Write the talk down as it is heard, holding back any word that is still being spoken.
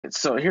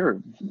So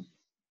here,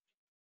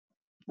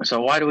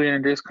 so why do we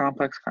introduce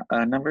complex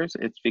numbers?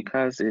 It's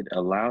because it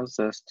allows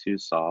us to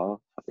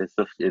solve.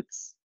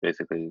 It's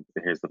basically,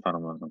 here's the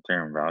fundamental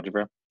term of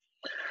algebra.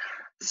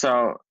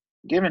 So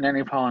given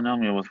any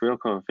polynomial with real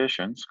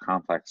coefficients,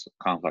 complex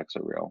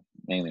or real,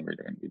 mainly we're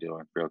going to be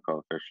doing real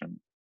coefficient.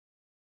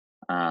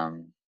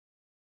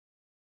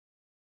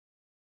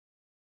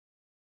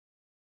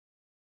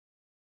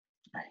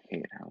 I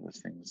hate how this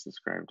thing is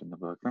described in the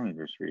book. Let me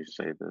just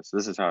re-say this.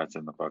 This is how it's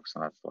in the book, so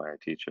that's why I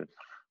teach it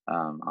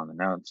on the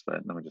notes.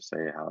 But let me just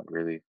say how it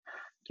really,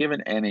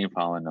 given any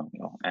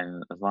polynomial,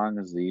 and as long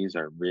as these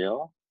are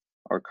real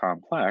or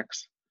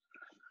complex,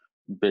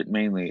 but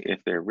mainly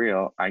if they're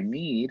real, I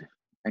need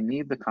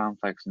the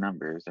complex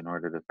numbers in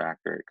order to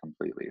factor it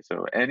completely.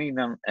 So any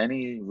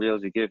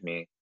reals you give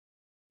me,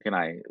 can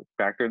I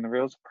factor in the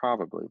reals?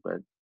 Probably,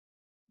 but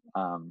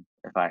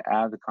if I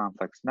add the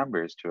complex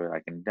numbers to it, I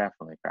can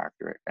definitely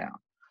factor it down.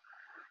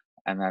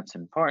 And that's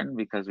important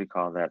because we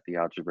call that the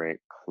algebraic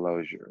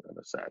closure of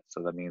a set.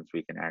 So that means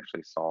we can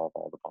actually solve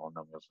all the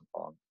polynomials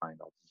and find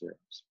all the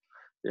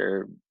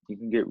zeros. You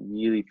can get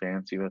really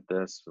fancy with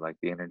this, like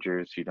the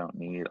integers. You don't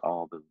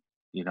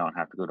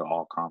have to go to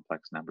all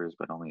complex numbers,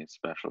 but only a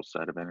special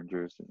set of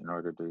integers in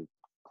order to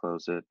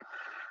close it.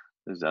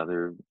 There's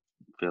other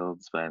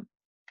fields, but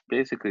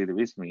basically the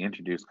reason we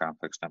introduce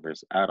complex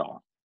numbers at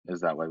all is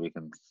that way we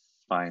can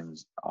find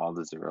all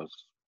the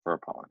zeros for a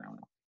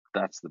polynomial.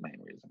 That's the main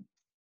reason.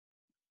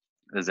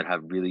 Does it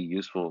have really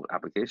useful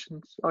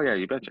applications? Oh yeah,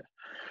 you betcha.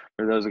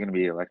 For those are going to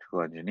be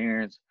electrical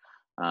engineers,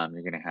 you're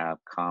going to have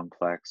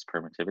complex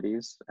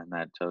permittivities, and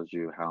that tells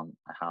you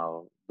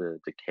how the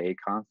decay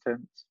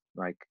constants,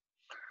 like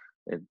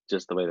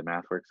just the way the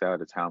math works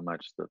out, it's how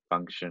much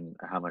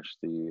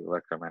the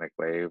electromagnetic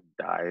wave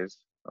dies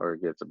or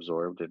gets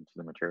absorbed into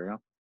the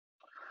material.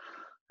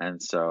 And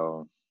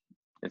so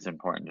it's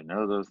important to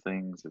know those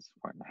things. It's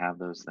important to have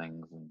those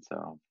things, and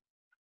so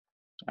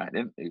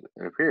it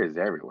appears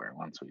everywhere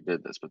once we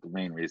did this, but the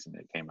main reason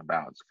it came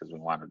about is because we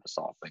wanted to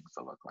solve things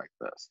that look like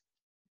this.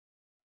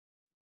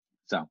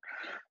 So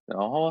the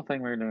whole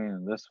thing we're doing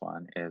in this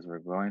one is we're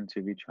going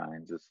to be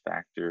trying to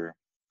factor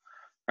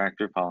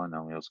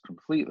polynomials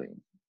completely.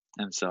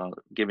 And so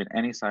given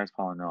any size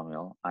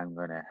polynomial, I'm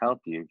going to help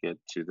you get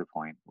to the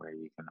point where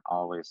you can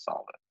always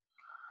solve it.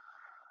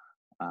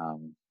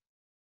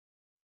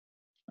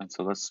 And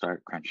so let's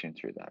start crunching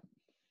through that.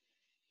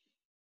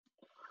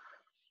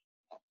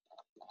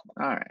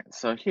 All right,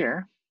 so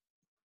here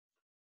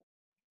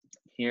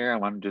I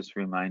want to just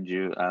remind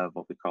you of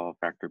what we call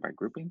factor by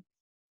grouping.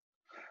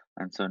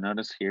 And so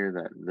notice here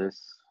that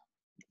this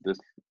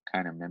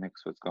kind of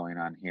mimics what's going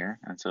on here.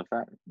 And so if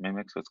that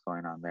mimics what's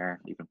going on there,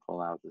 you can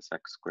pull out this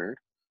x squared.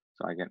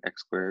 So I get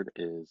x squared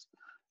is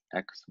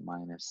x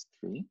minus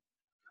 3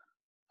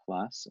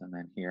 plus, and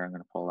then here I'm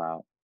going to pull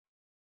out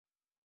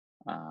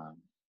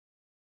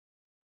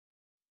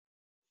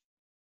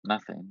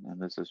nothing,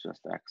 and this is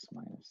just x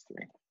minus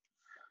 3.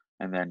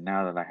 And then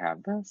now that I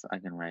have this, I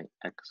can write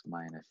x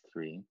minus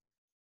 3.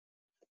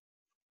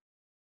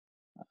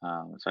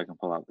 So I can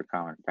pull out the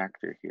common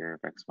factor here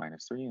of x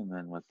minus 3, and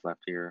then what's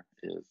left here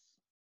is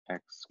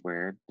x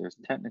squared. There's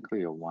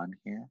technically a 1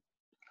 here.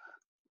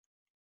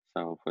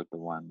 So we'll put the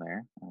 1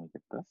 there, and we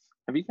get this.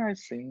 Have you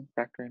guys seen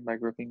factoring by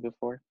grouping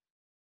before?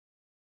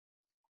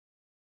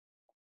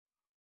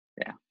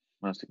 Yeah,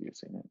 most of you have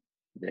seen it,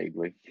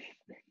 vaguely.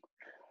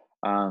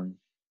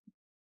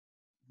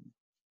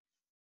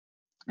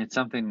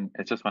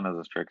 It's just one of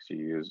those tricks you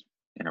use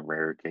in a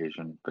rare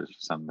occasion, but it's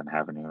just something to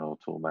have in your little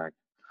tool bag.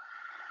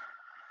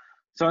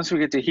 So once we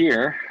get to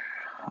here,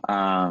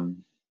 well,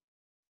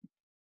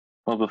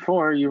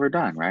 before you were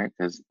done, right?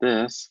 Because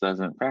this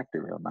doesn't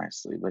factor real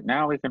nicely, but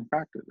now we can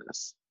factor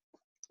this.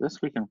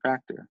 This we can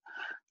factor,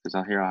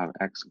 because here I'll have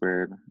x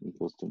squared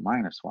equals to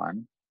minus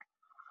 1,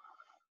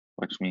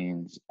 which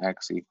means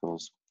x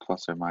equals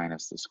plus or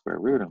minus the square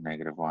root of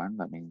negative 1.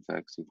 That means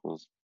x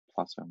equals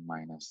plus or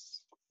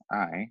minus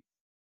I,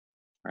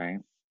 right?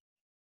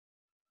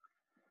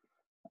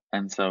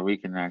 And so we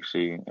can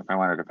actually, if I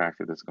wanted to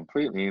factor this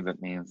completely,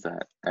 that means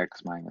that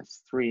x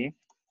minus 3,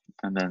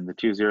 and then the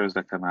two zeros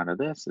that come out of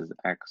this is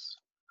x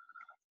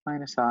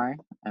minus I,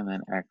 and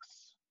then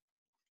x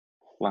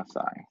plus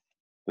I,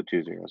 the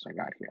two zeros I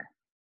got here.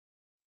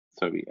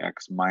 So it'd be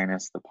x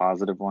minus the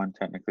positive 1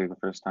 technically the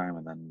first time,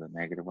 and then the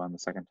negative 1 the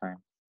second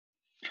time.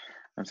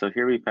 And so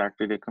here we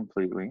factored it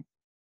completely,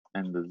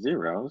 and the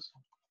zeros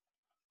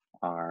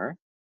are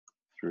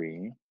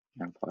 3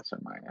 and plus or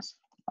minus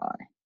I.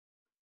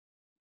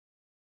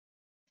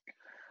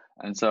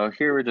 And so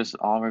here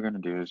all we're going to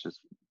do is just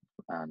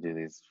do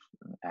these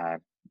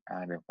add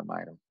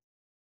infinitum.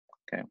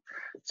 Okay,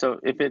 so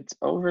if it's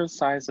over the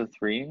size of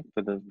 3,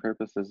 for the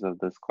purposes of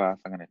this class,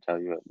 I'm going to tell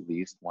you at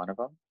least one of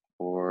them,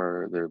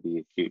 or there'll be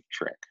a cute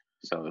trick.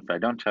 So if I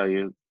don't tell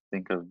you,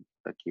 think of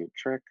a cute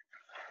trick.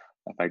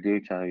 If I do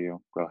tell you,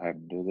 go ahead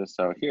and do this.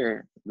 So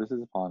here, this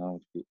is a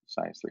polynomial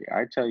size 3.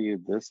 I tell you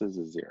this is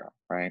a 0,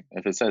 right?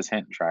 If it says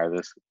hint, try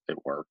this,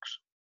 it works.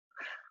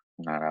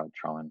 I'm not out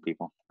trolling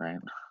people, right?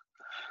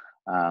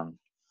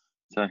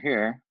 So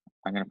here,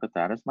 I'm going to put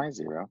that as my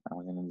 0, and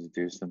we're going to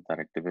do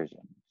synthetic division.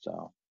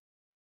 So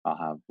I'll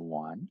have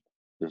 1.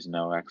 There's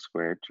no x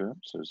squared term,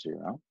 so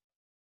 0,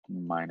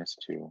 minus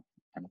 2,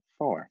 and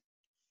 4.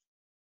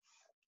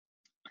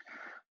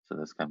 So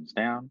this comes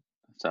down.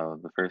 So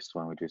the first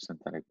one we do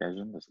synthetic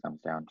division, this comes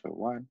down to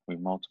 1. We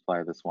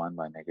multiply this 1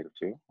 by negative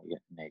 2, we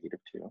get negative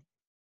 2.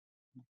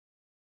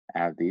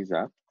 Add these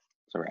up.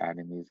 So we're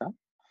adding these up.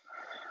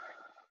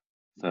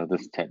 So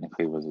this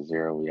technically was a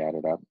 0, we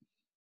added up.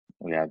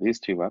 We add these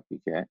two up, we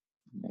get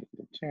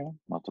negative 2.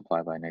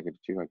 Multiply by negative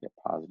 2, I get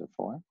positive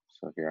 4.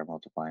 So here I'm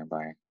multiplying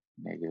by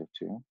negative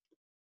 2.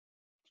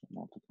 So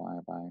multiply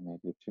by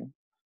negative 2,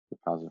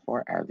 get positive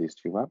 4. Add these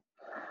two up.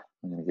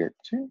 I'm going to get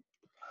 2.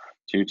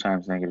 2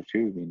 times negative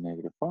 2 would be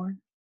negative 4.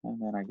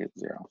 And then I get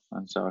 0.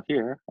 And so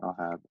here I'll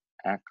have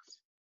x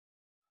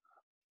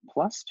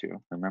plus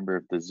 2.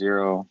 Remember the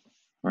 0,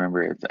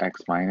 remember it's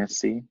x minus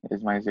c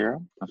is my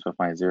 0. And so if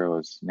my 0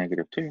 is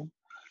negative 2,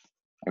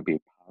 it'd be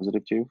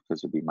positive 2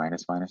 because it'd be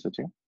minus minus a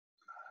 2.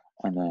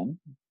 And then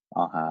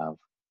I'll have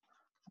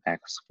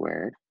x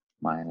squared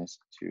minus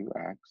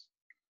 2x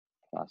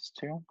plus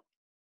 2.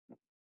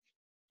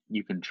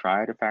 You can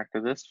try to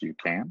factor this, you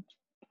can't.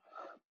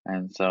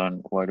 And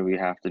so what do we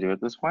have to do at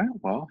this point?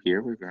 Well,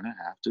 here we're going to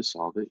have to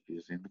solve it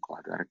using the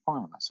quadratic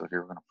formula. So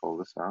here we're going to pull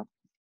this out,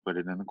 put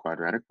it in the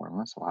quadratic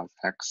formula. So I'll have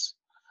x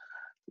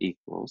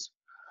equals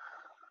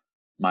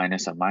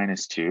minus a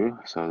minus 2.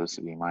 So this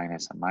would be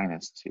minus a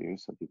minus 2.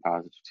 So it'd be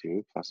positive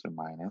 2 plus or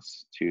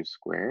minus 2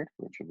 squared,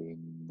 which would be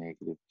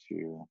negative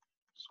 2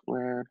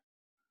 squared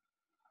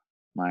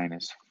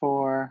minus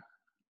 4.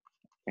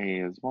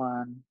 A is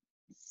 1,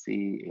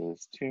 C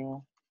is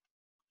 2,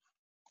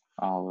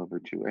 all over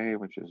 2a,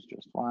 which is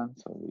just 1,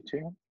 so it'll be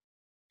 2.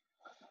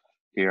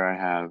 Here I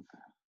have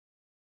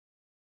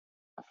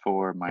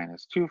 4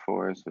 minus 2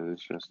 4s, so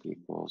this just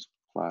equals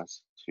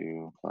plus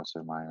 2 plus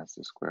or minus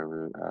the square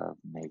root of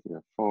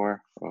negative 4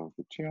 over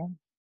 2.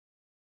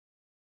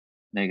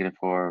 Negative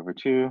 4 over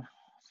 2,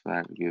 so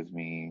that gives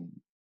me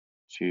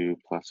 2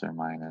 plus or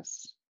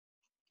minus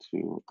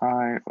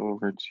 2i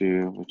over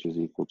 2, which is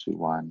equal to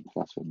 1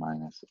 plus or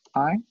minus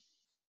I.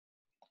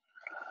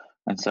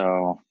 And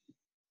so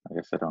I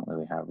guess I don't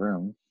really have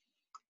room.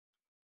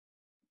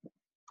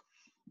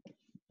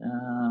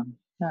 Yeah,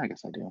 I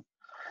guess I do.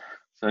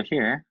 So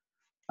here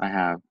I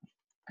have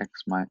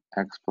x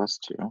plus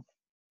 2.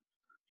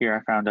 Here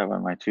I found out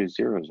what my two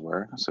zeros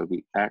were. So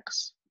the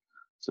x,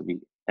 so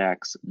the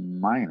x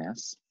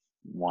minus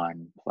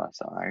 1 plus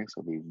I,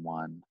 so it'll be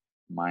 1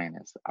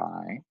 minus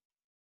I.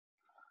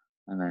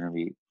 And then it'll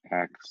be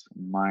x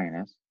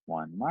minus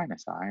 1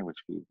 minus I, which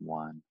would be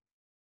 1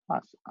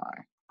 plus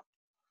I.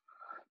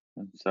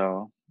 And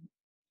so,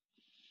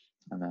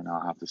 and then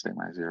I'll have to stick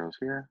my zeros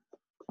here,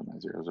 put my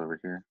zeros over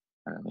here.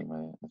 I didn't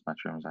leave as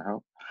much room as I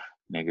hope.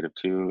 Negative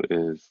 2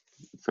 is,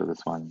 so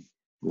this one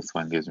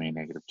gives me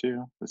negative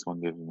 2. This one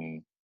gives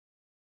me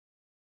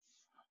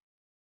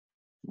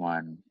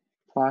 1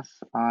 plus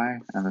I,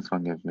 and this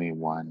one gives me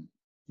 1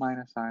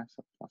 minus I,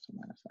 so plus or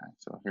minus I.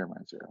 So here are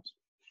my zeros.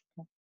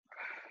 Okay.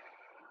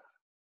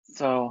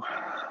 So,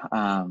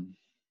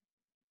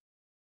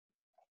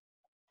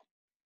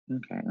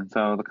 okay, and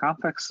so the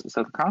complex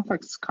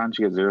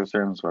conjugate zero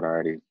theorem is what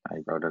I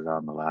wrote it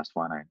on the last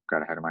one. I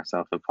got ahead of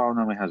myself. The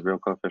polynomial has real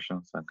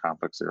coefficients and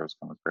complex zeros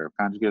come with a pair of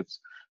conjugates.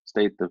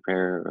 State the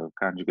pair of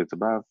conjugates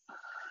above.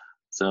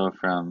 So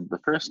from the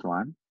first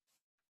one,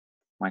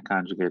 my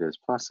conjugate is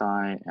plus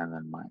I and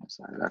then minus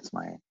I. That's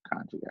my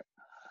conjugate.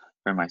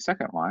 For my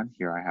second one,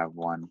 here I have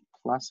 1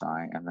 plus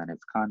I and then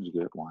its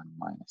conjugate 1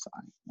 minus I.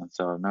 And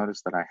so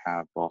notice that I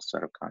have both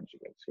set of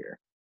conjugates here.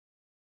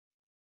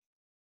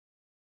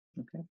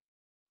 Okay.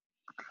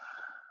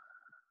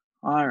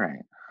 All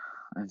right.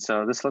 And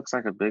so this looks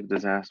like a big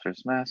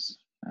disastrous mess,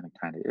 and it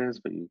kind of is,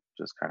 but you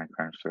just kind of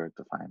crunch through it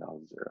to find all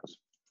the zeros.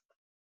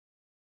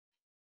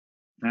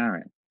 All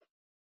right.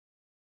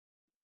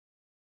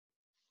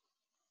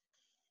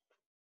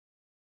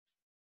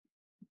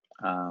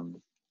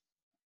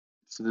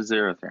 So the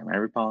zero theorem,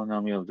 every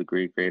polynomial of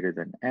degree greater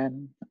than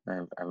n,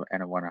 and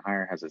of 1 or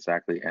higher has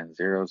exactly n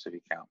zeros if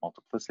you count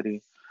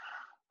multiplicity.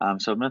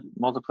 So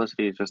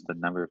multiplicity is just the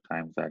number of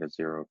times that a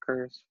zero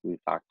occurs. We've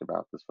talked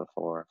about this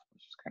before.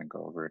 Let's just kind of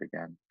go over it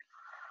again.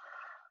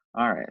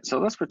 All right, so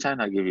let's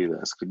pretend I give you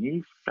this. Can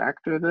you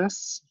factor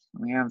this?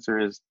 And the answer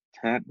is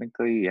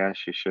technically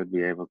yes, you should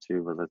be able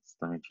to, but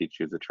let me teach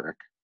you the trick.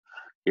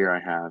 Here I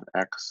have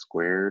x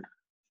squared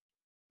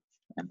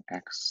and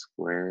x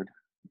squared.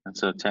 And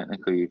so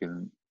technically you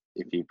can,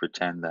 if you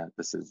pretend that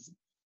this is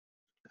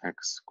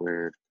x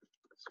squared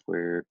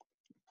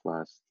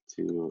plus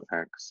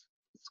 2x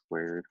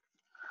squared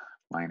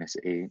minus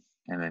 8,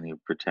 and then you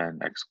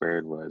pretend x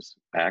squared was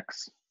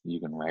x, you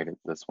can write it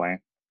this way.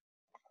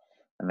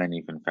 And then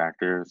you can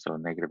factor, so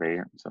negative 8,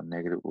 so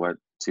negative what,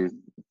 2,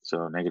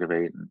 so negative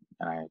 8, and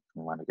I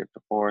want to get to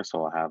 4,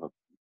 so I'll have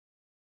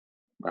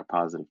a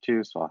positive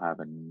 2, so I'll have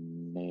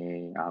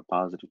a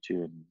positive 2,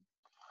 and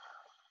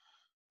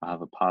I'll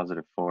have a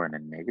positive 4 and a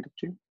negative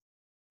 2.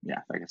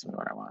 Yeah, that gets me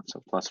what I want.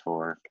 So plus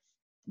 4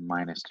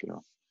 minus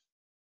 2.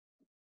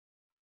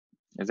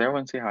 Does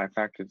everyone see how I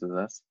factor to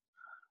this?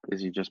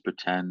 Is you just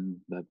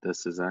pretend that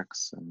this is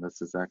x and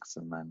this is x,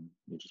 and then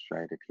you just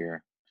write it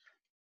here.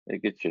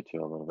 It gets you to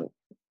a little bit.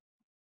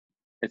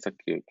 It's a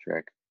cute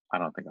trick. I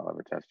don't think I'll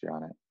ever test you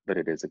on it, but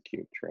it is a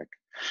cute trick.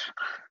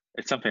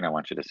 It's something I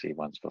want you to see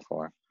once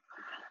before.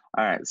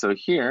 All right, so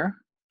here,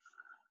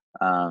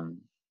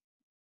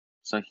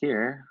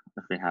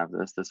 if we have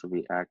this, this will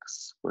be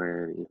x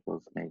squared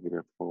equals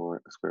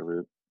 -4 square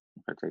root.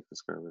 If I take the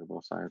square root of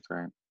both sides,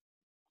 right?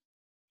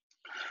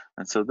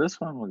 And so this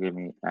one will give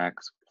me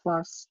x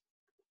plus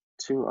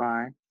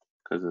 2i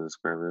because of the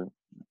square root,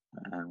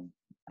 and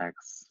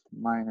x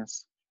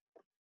minus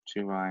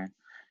 2i.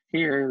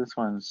 Here, this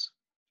one's,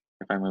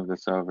 if I move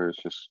this over,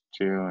 it's just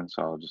 2, and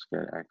so I'll just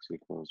get x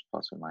equals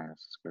plus or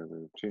minus the square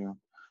root of 2.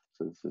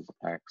 So this is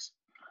x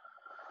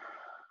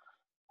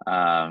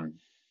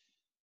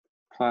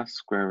plus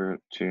square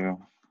root 2,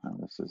 and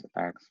this is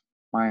x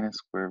minus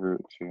square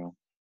root 2.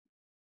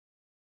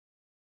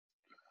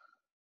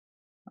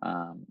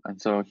 And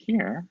so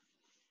here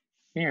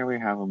we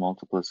have a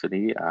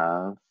multiplicity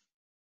of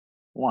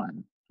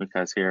 1,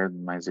 because here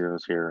my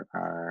zeros here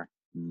are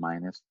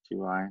minus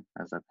 2i,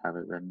 as I have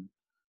it written,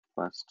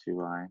 plus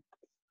 2i,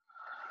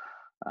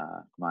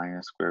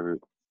 minus square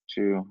root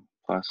 2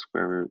 plus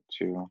square root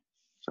 2.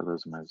 So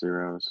those are my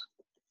zeros,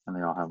 and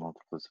they all have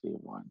multiplicity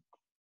of 1.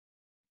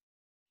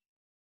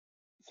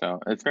 So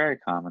it's very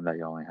common that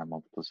you only have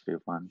multiplicity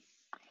of 1.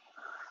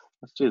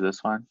 Let's do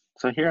this one.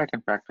 So here I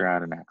can factor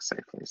out an x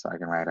safely. So I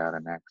can write out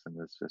an x, and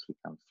this just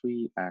becomes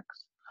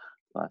 3x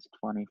plus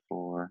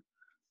 24,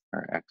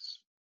 or x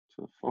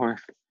to the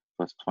 4th,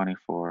 plus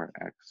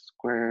 24x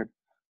squared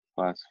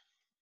plus,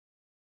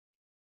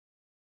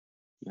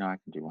 I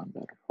can do one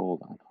better.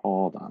 Hold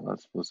on.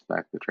 Let's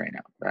back the train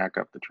out. Back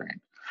up the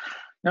train.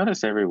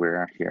 Notice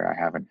everywhere here I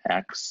have an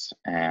x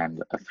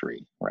and a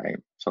 3,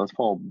 right? So let's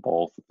pull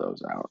both of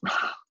those out.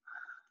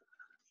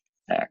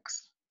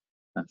 X.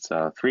 And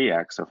so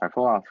 3x, so if I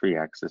pull out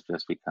 3x, this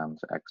just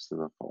becomes x to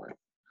the 4th.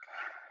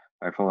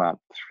 If I pull out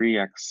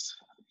 3x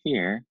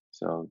here,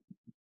 so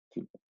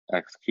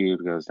x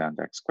cubed goes down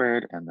to x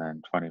squared, and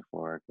then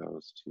 24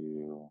 goes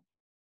to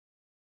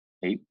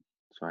 8.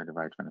 So I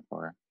divide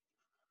 24.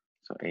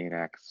 So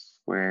 8x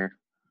squared.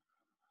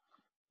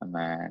 And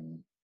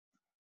then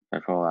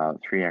if I pull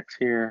out 3x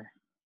here,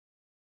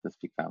 this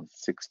becomes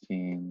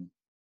 16.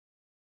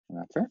 And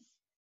that's it.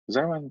 Does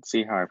everyone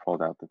see how I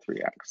pulled out the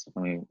 3x?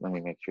 Let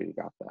me make sure you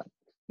got that.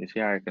 You see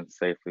how I can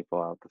safely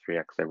pull out the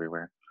 3x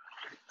everywhere?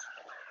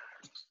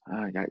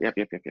 Yep.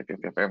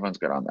 Everyone's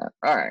good on that.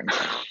 All right.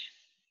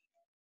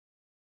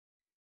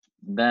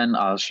 Then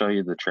I'll show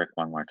you the trick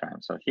one more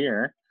time. So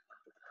here,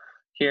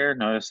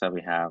 notice that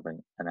we have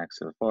an x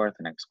to the 4th,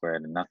 an x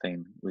squared, and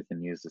nothing. We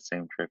can use the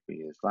same trick we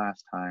used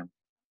last time.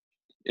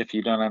 If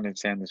you don't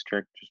understand this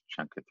trick, just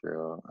chunk it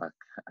through a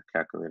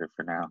calculator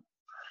for now.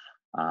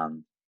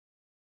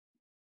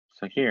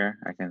 So here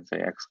I can say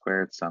x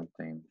squared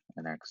something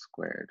and x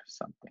squared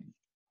something.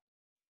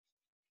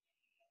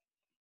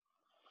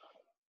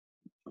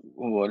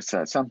 Well, what's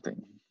that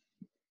something?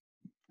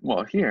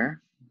 Well,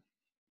 here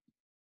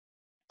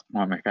I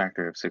want my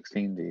factor of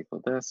 16 to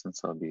equal this, and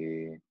so it'll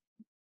be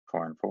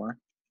 4 and 4.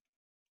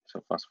 So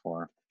plus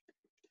 4.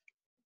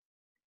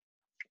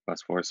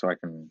 Plus 4,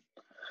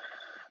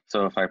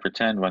 so if I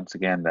pretend once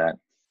again that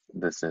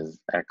this is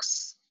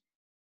x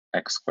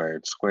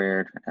squared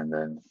squared, and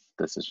then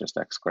this is just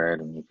x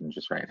squared, and you can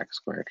just write x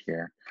squared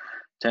here.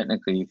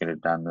 Technically, you could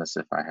have done this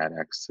if I had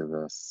x to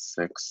the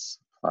 6th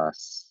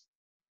plus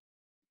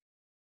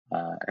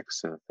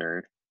x to the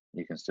 3rd.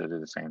 You can still do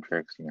the same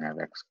tricks. You can have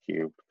x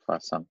cubed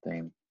plus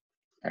something,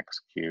 x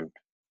cubed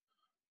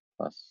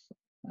plus,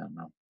 I don't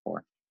know,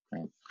 4,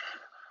 right?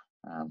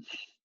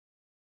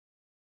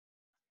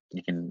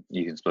 You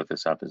can split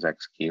this up as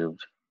x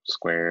cubed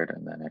squared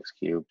and then x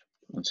cubed.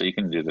 And so you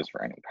can do this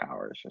for any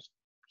power. It's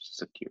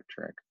just a cute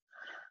trick.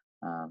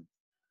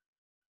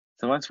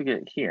 So once we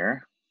get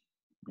here,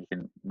 we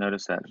can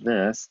notice that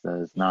this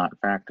does not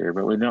factor,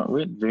 but do we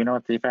know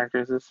what the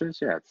factors this is?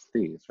 Yeah, it's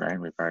these, right?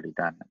 We've already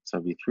done it. So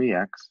it'll be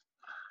 3x,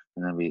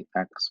 and then it'll be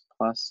x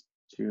plus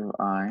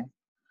 2i,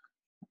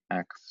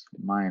 x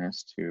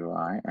minus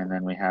 2i, and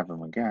then we have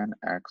them again,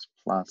 x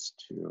plus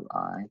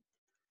 2i,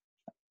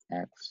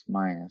 x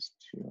minus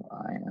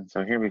 2i. And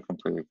so here we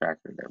completely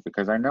factored it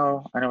because I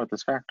know what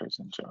this factors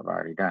into. I've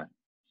already done it.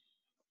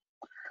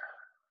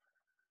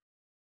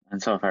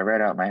 And so if I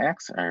write out my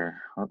if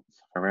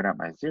I write out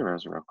my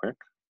zeros real quick.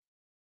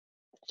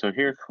 So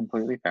here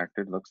completely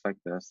factored looks like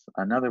this.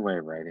 Another way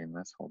of writing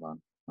this, hold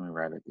on, let me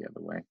write it the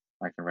other way.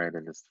 I can write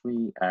it as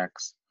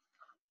 3x,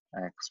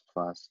 x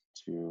plus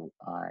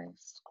 2i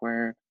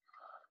squared,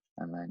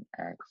 and then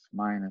x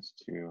minus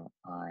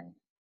 2i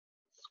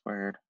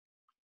squared.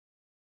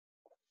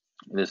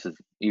 This is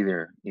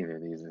either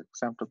of these is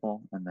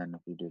acceptable, and then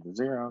if you do the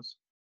zeros,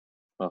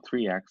 well,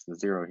 3x, the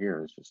 0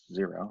 here is just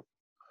 0.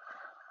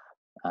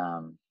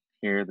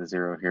 Here, the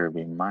 0 here would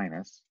be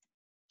minus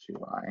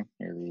 2i.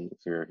 Here, the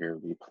 0 here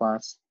would be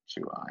plus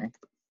 2i.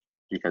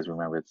 because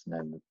remember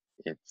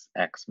it's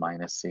x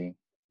minus c,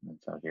 and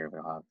so here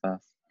we'll have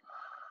this.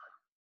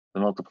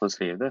 The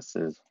multiplicity of this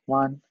is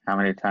 1. How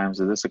many times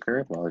did this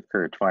occur? Well, it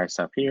occurred twice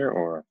up here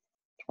or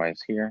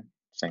twice here.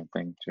 Same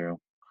thing, 2.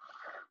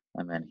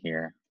 And then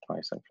here,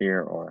 twice up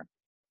here or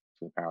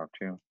to the power of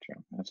 2,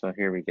 2. And so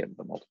here we get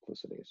the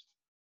multiplicities.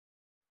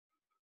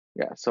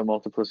 Yeah, so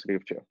multiplicity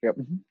of 2. Yep.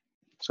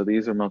 So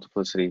these are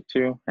multiplicity of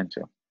 2 and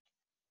 2.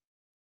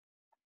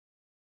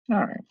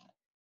 All right.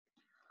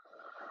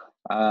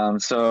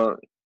 So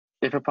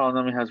if a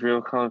polynomial has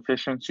real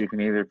coefficients, you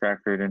can either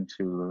factor it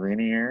into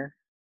linear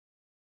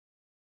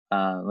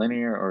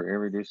or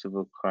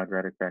irreducible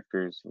quadratic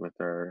vectors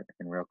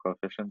in real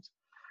coefficients.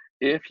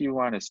 If you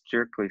want to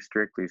strictly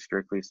stay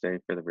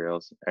for the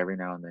reals, every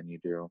now and then you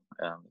do.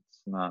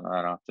 It's not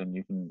that often.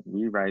 You can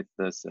rewrite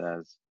this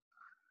as,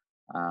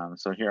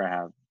 so here I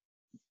have,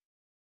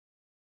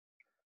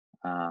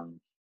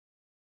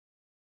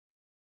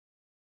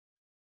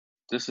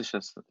 this is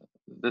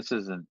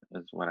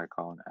what I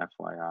call an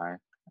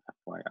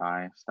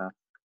FYI stuff.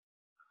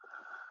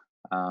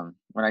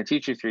 When I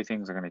teach you 3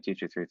 things, I'm going to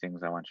teach you 3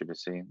 things I want you to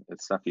see.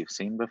 It's stuff you've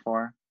seen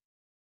before,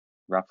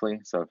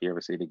 roughly. So if you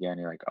ever see it again,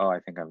 you're like, oh,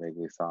 I think I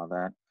vaguely saw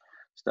that.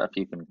 Stuff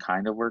you can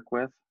kind of work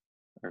with,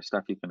 or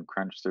stuff you can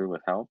crunch through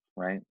with help,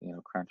 right? You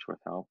know, crunch with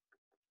help.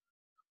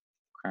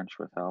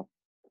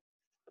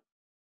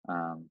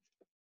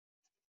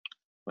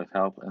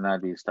 And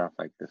that'd be stuff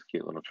like this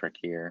cute little trick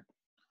here.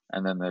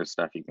 And then there's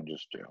stuff you can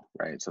just do,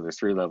 right? So there's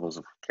 3 levels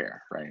of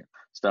care, right?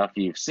 Stuff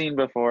you've seen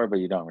before, but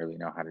you don't really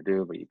know how to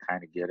do, but you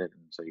kind of get it,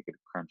 and so you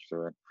could crunch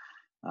through it.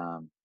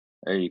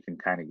 Or you can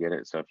kind of get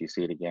it, so if you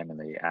see it again and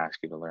they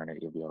ask you to learn it,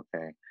 you'll be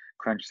okay.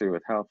 Crunch through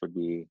with help would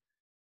be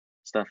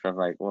stuff of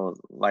like, well,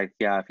 like,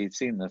 yeah, if you've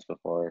seen this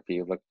before, if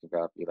you looked it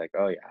up, you're like,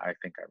 oh yeah, I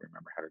think I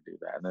remember how to do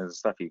that. And there's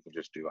stuff you can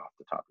just do off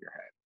the top of your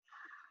head.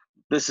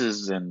 This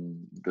is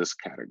in this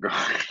category,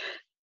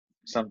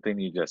 something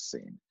you just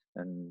seen.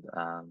 And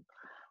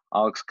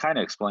I'll kind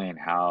of explain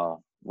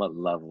what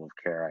level of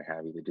care I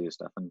have you to do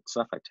stuff. And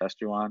stuff I test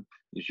you on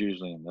is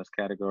usually in this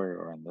category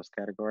or in this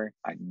category.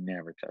 I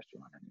never test you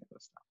on any of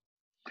this stuff.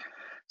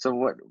 So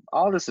what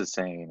all this is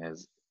saying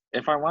is,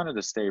 if I wanted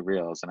to stay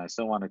reals and I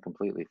still want to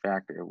completely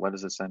factor, what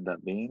does this end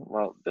up being?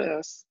 Well,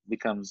 this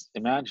becomes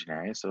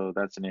imaginary, so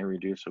that's an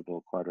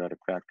irreducible quadratic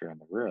factor in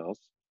the reals.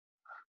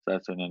 So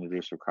that's an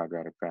irreducible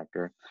quadratic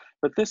factor.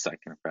 But this I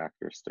can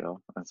factor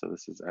still, and so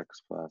this is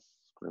x plus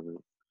square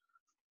root.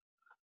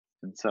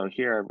 And so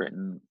here I've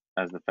written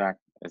as the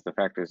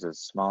factor is as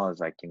small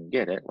as I can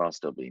get it while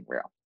still being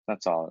real.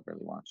 That's all it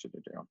really wants you to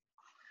do.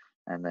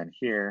 And then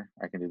here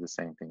I can do the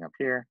same thing up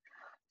here.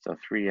 So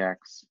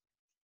 3x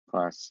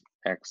plus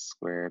x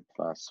squared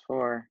plus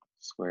 4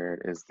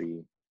 squared is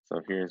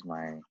so here's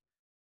my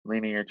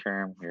linear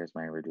term, here's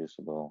my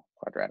reducible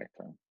quadratic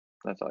term.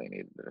 That's all you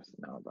need to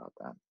know about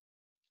that.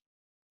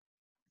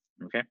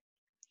 Okay?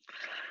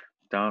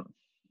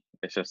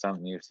 It's just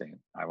something you've seen.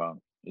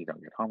 You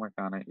don't get homework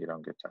on it, you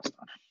don't get tests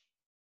on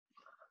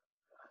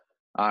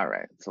it. All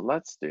right, so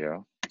let's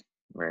do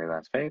very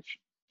last page.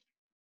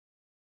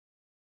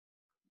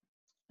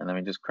 And then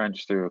we just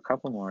crunch through a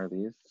couple more of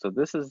these. So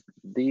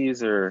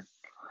these are,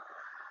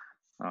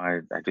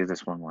 I do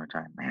this one more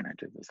time. Man, I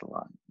did this a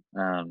lot.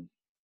 Didn't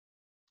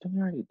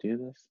we already do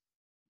this?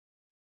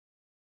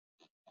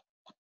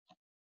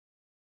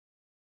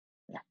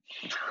 Yeah,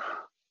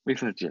 we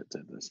legit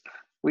did this.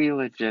 We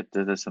legit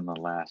did this in the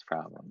last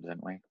problem,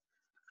 didn't we?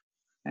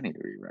 I need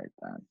to rewrite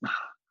that.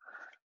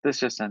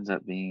 This just ends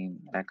up being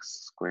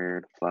x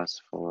squared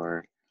plus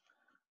 4,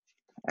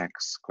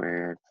 x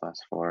squared plus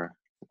 4.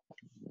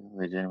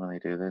 Legitimately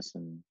do this,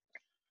 and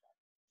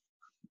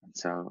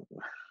so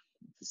the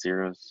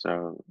zeros,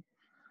 so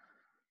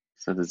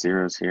the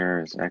zeros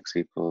here is x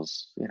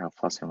equals,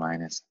 plus or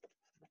minus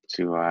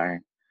 2i,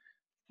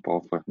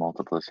 both with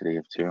multiplicity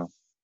of 2.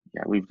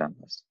 Yeah, we've done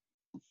this.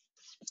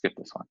 Skip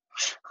this one.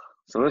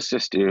 So let's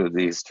just do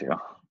these 2. All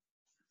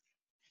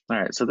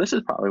right, so this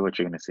is probably what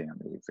you're going to see on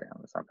the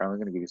exam. I'm probably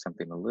going to give you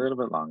something a little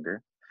bit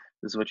longer.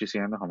 This is what you see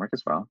on the homework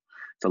as well.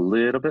 It's a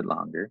little bit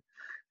longer.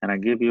 And I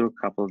give you a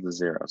couple of the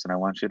zeros, and I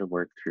want you to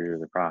work through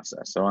the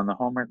process. So on the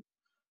homework,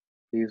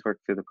 please work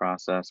through the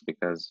process,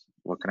 because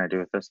what can I do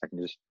with this? I can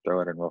just throw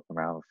it in Wolfram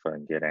Alpha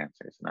and get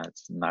answers. And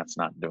that's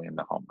not doing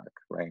the homework,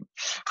 right?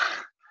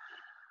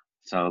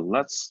 So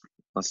let's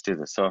do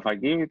this. So if I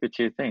give you the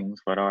 2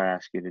 things, what do I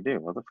ask you to do?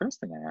 Well, the first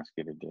thing I ask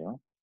you to do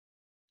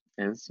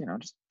is,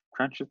 just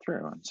crunch it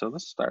through. And so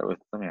let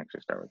me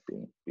actually start with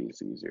B. B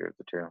is easier of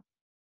the 2.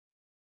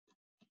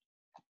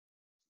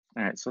 All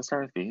right, so let's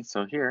start with B.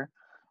 So here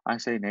I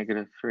say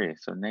 -3.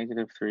 So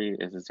 -3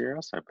 is a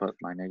 0. So I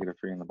put my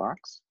 -3 in the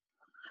box.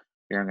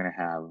 Here I'm going to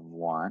have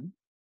 1,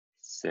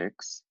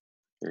 6,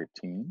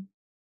 13,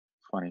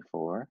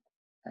 24,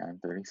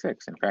 and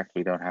 36. In fact,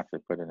 we don't have to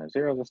put in a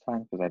 0 this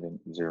time because I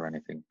didn't zero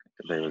anything.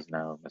 There was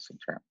no missing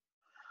term.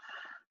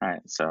 All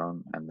right,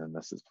 so, and then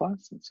this is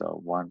plus, and so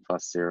 1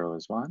 plus 0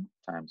 is 1,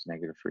 times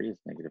 -3 is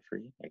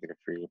 -3.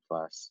 -3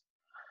 plus,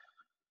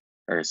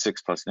 or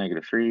 6 plus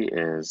 -3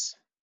 is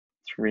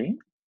 3.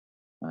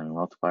 And then we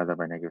multiply that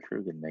by -3,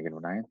 we get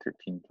 -9.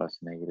 13 plus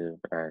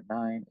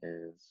 -9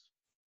 is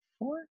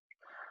 4.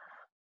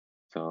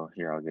 So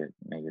here I'll get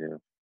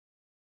negative.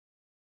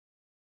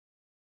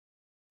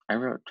 I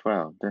wrote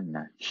 12, didn't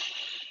I?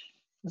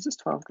 Is this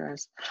 12,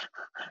 guys?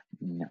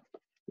 No,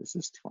 this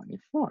is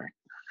 24.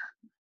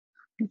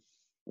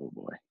 Oh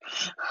boy.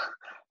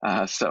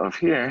 So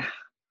here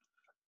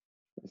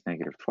is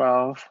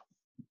 -12.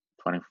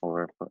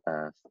 24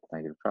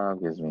 -12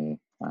 gives me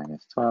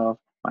 -12.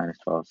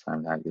 -12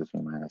 times that gives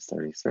me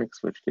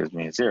 -36, which gives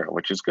me 0,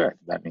 which is good.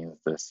 That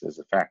means this is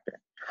a factor.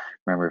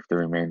 Remember, if the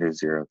remainder is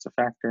 0, it's a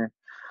factor.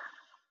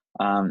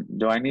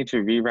 Do I need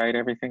to rewrite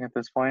everything at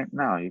this point?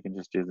 No, you can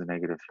just do the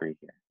 -3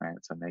 here,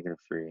 right? So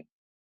 -3.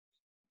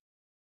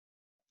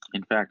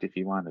 In fact, if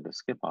you wanted to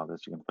skip all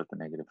this, you can put the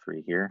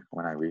 -3 here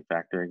when I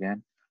refactor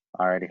again.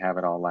 I already have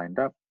it all lined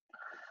up.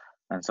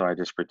 And so I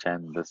just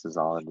pretend this is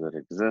all that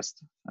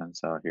exists. And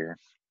so here,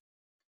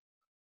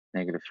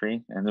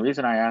 -3. And the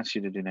reason I asked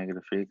you to do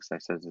 -3 because I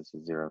said this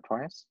is 0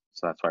 twice.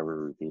 So that's why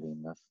we're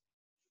repeating this.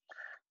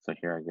 So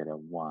here I get a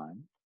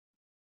 1.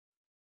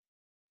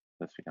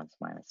 This becomes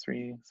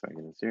 -3. So I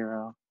get a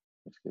 0,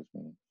 which gives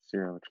me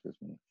 0, which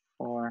gives me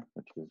 4,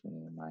 which gives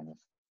me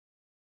minus.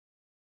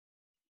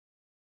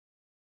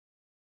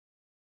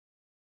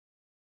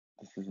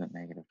 This isn't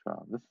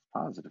 -12. This is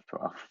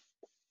 +12.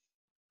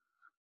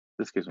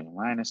 This gives me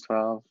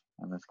 -12,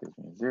 and this gives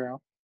me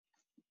 0.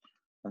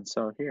 And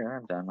so here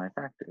I've done my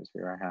factors.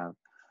 Here I have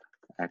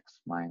x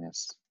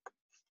plus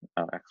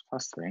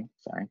 3,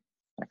 sorry,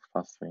 x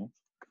plus 3,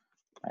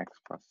 x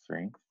plus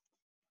 3,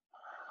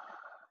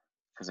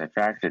 because I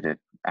factored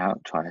it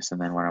out twice, and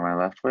then what am I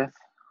left with?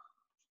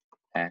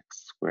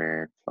 X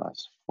squared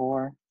plus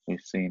 4. We've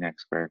seen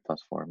x squared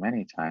plus 4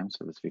 many times,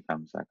 so this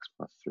becomes x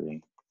plus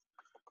 3,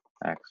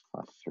 x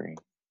plus 3,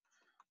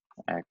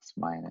 x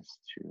minus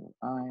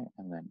 2i,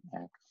 and then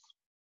x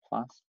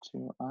plus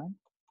 2i.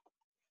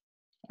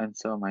 And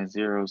so my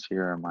zeros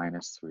here are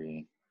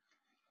 -3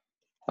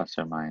 plus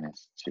or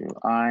minus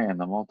 2i, and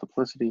the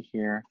multiplicity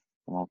here,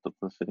 the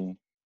multiplicity.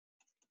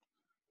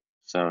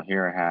 So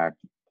here I had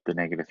the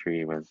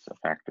 -3 was a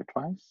factor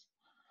twice,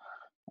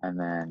 and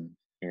then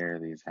here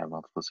these have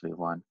multiplicity of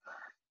 1.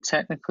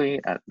 Technically,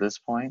 at this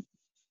point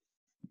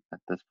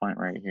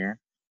right here,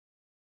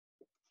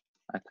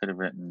 I could have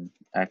written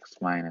x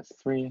minus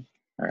 3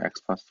 or x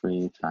plus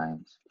 3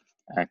 times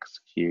x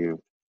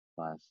cubed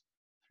plus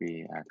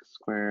 3x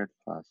squared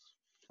plus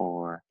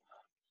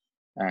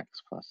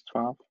 4x plus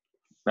 12.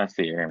 That's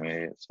the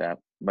intermediate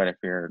step. But if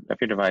you're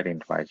dividing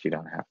twice, you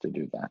don't have to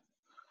do that.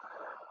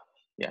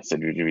 Yes,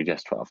 it would be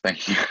just 12.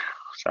 Thank you.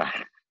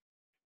 Sorry.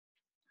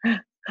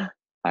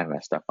 I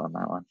messed up on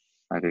that one.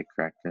 I did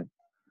correct it.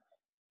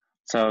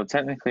 So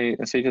technically,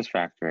 so you just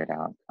factor it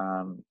out.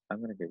 I'm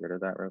going to get rid of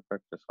that real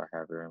quick just so I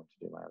have room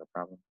to do my other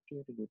problem.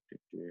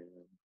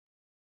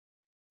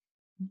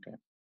 Okay.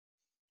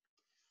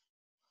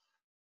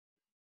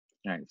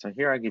 All right, so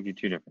here I give you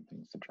two different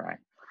things to try.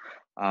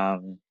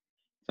 So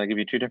I give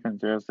you two different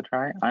zeros to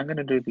try. I'm going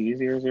to do the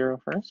easier 0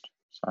 first.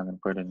 So I'm going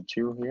to put in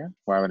 2 here.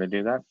 Why would I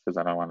do that? Because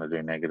I don't want to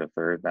do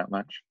 -3rd that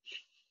much,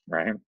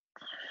 right?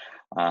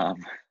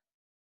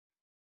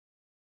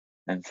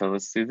 And so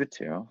let's do the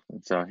 2.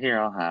 And so here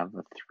I'll have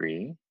a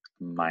 3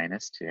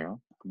 minus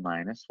 2,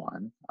 minus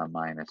 1, a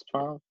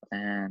 -12,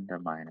 and a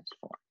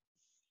 -4.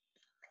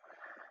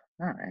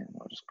 All right,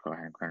 we'll just go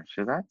ahead and crunch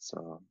through that.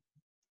 So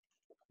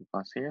 2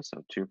 plus here,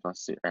 so 3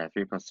 plus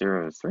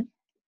 0 is 3.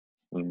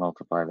 We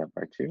multiply that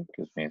by 2,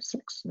 gives me a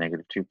 6.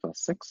 -2 plus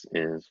 6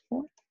 is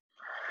 4.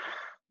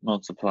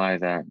 Multiply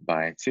that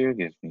by 2,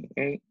 gives me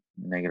 8.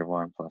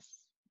 -1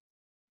 plus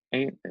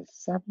 8 is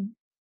 7.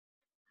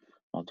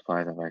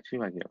 Multiply that by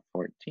 2, I get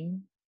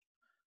 14.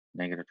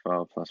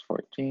 -12 plus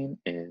 14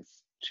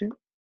 is 2.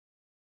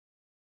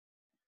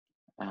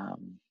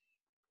 And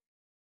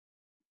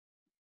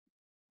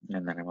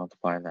then I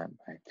multiply that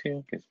by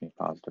 2, gives me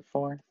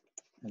 +4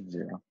 and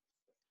 0.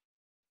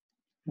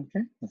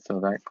 Okay, so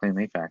that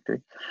cleanly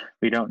factored.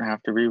 We don't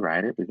have to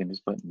rewrite it. We can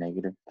just put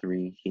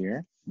 -3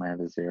 here, my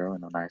other 0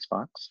 in a nice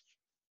box.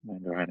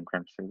 And go ahead and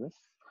crunch through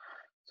this.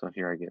 So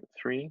here I get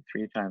 3.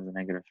 3 times a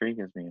 -3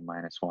 gives me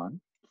 -1.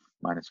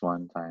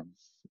 -1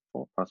 times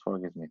 4 plus 4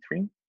 gives me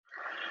 3.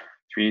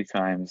 3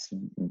 times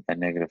a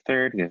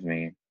 -3rd gives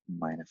me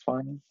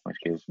 -1, which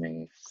gives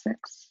me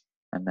 6.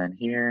 And then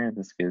here,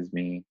 this gives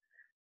me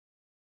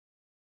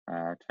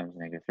times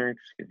 -3rd,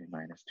 which gives me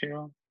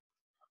 -2,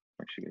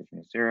 which gives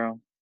me 0.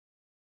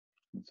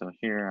 And so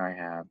here I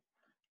have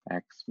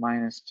x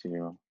minus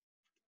 2,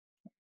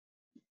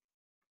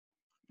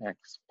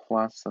 x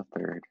plus a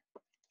third.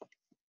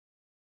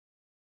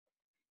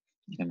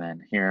 And then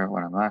here,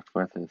 what I'm left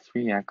with is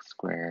 3x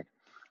squared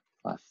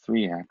plus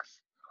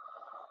 3x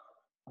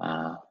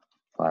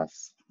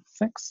plus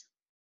 6.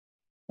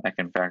 I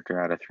can factor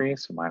out a 3,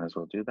 so might as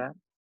well do that.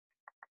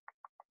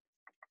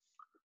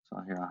 So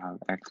here I'll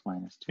have x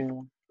minus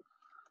 2,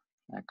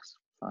 x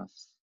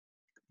plus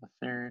a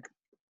third,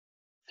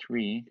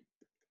 3,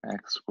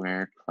 x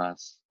squared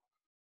plus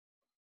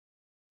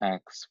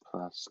x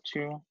plus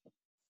 2,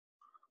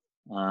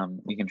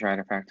 You can try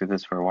to factor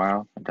this for a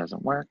while. It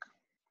doesn't work.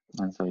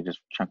 And so you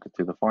just chunk it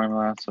through the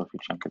formula. So if you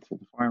chunk it through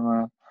the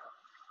formula,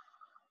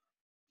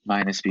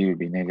 minus b would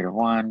be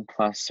 -1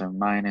 plus or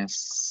minus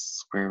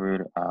square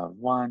root of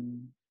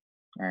 1,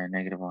 or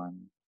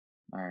 -1,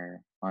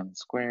 or 1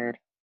 squared,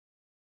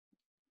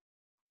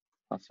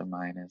 plus or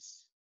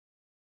minus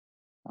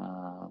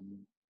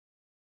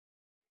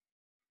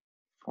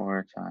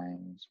 4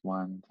 times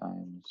 1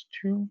 times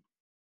 2,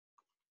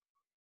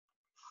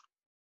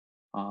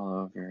 all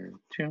over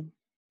 2.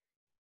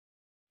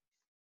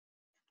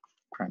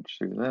 Crunch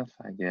through this,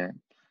 I get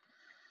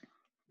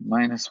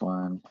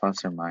 -1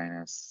 plus or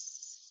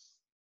minus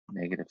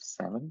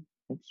 -7.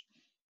 Oops.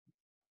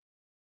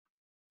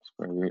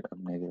 Square root of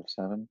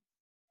 -7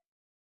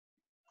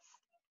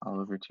 all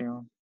over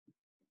 2.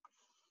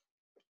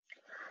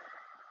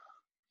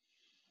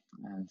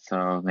 And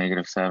so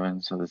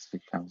 -7, so this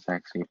becomes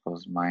x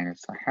equals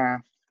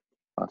 -1/2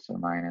 plus or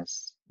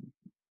minus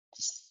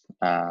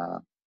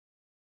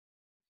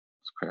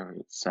square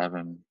root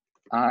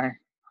 7i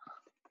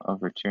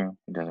over 2.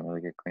 It doesn't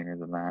really get cleaner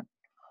than that.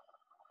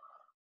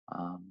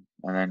 And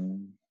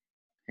then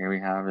here we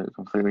have it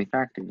completely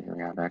factored. Here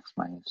we have x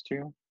minus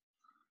 2,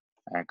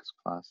 x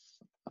plus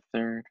a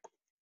third,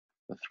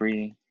 the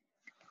 3,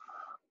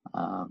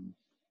 and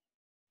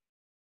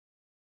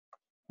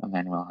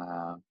then we'll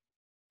have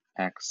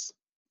x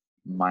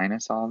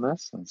minus all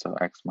this, and so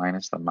x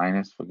minus the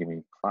minus will give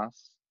me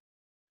plus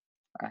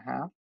a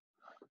half,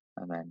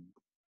 and then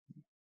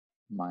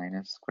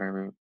minus square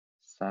root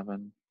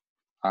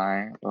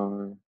 7i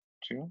over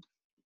 2,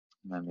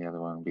 and then the other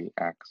one will be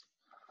x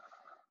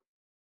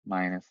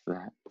minus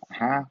the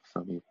half,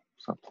 so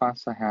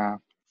plus a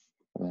half,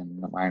 and then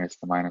the minus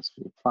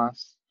will be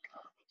plus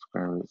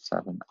square root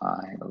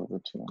 7i over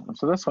 2. And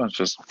so this one's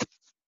just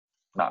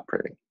not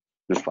pretty,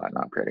 just flat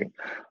not pretty.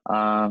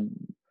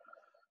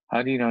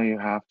 How do you know you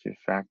have to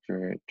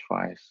factor it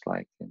twice,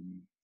 like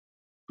in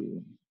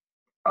B?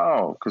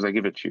 Oh, because I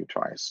give it to you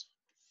twice.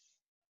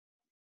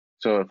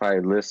 So if I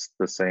list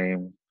the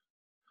same,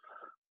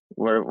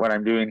 what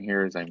I'm doing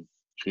here is I'm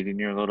cheating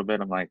you a little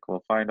bit. I'm like, well,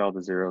 find all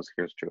the zeros,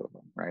 here's 2 of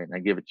them, right? And I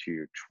give it to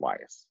you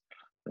twice.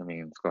 That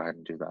means go ahead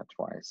and do that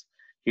twice.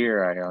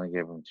 Here, I only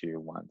give them to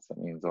you once. That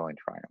means only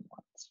try them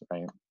once,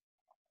 right?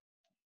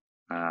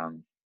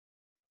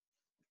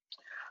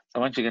 So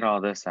once you get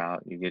all this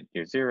out, you get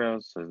your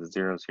zeros. So the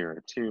zeros here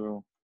are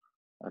 2,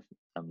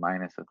 a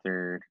minus a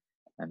third,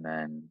 and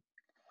then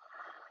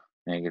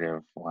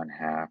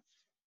 -1/2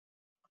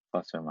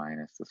 plus or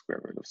minus the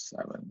square root of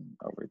 7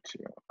 over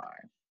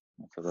 2i.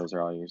 And so those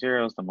are all your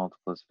zeros. The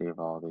multiplicity of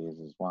all these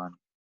is 1,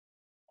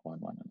 1,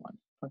 1, and 1.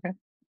 Okay.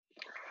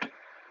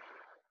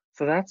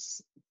 So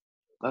that's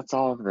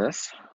all of this.